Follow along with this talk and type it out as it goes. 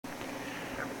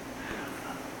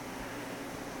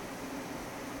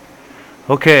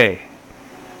Okay,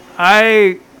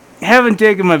 I haven't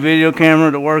taken my video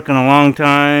camera to work in a long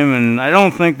time, and I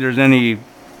don't think there's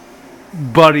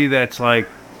anybody that's like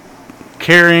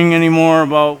caring anymore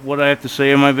about what I have to say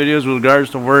in my videos with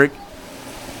regards to work.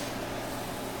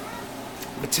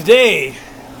 But today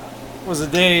was a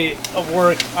day of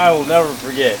work I will never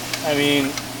forget. I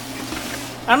mean,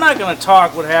 I'm not going to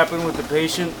talk what happened with the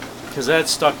patient because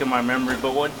that's stuck in my memory,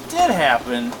 but what did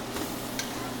happen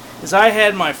is I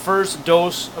had my first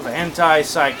dose of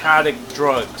antipsychotic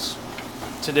drugs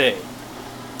today.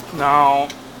 Now,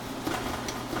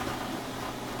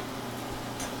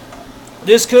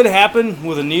 this could happen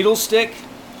with a needle stick,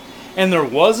 and there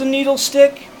was a needle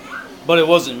stick, but it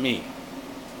wasn't me.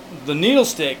 The needle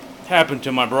stick happened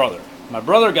to my brother. My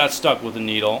brother got stuck with a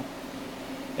needle,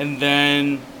 and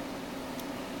then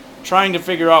trying to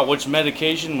figure out which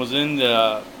medication was in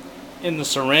the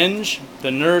syringe, the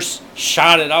nurse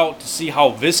shot it out to see how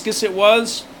viscous it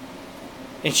was,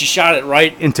 and she shot it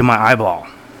right into my eyeball.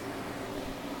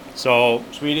 So,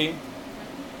 sweetie,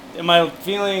 am I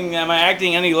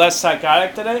acting any less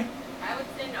psychotic today? I would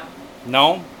say no.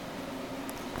 No?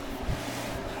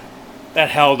 That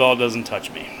hell doll doesn't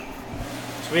touch me.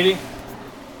 Sweetie,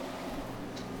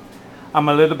 I'm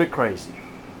a little bit crazy.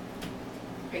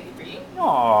 Crazy for you?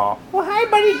 Aw. Well, hi,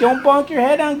 buddy. Don't bonk your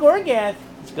head on Gorgath.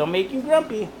 It's gonna make you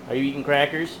grumpy. Are you eating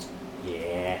crackers? Yeah.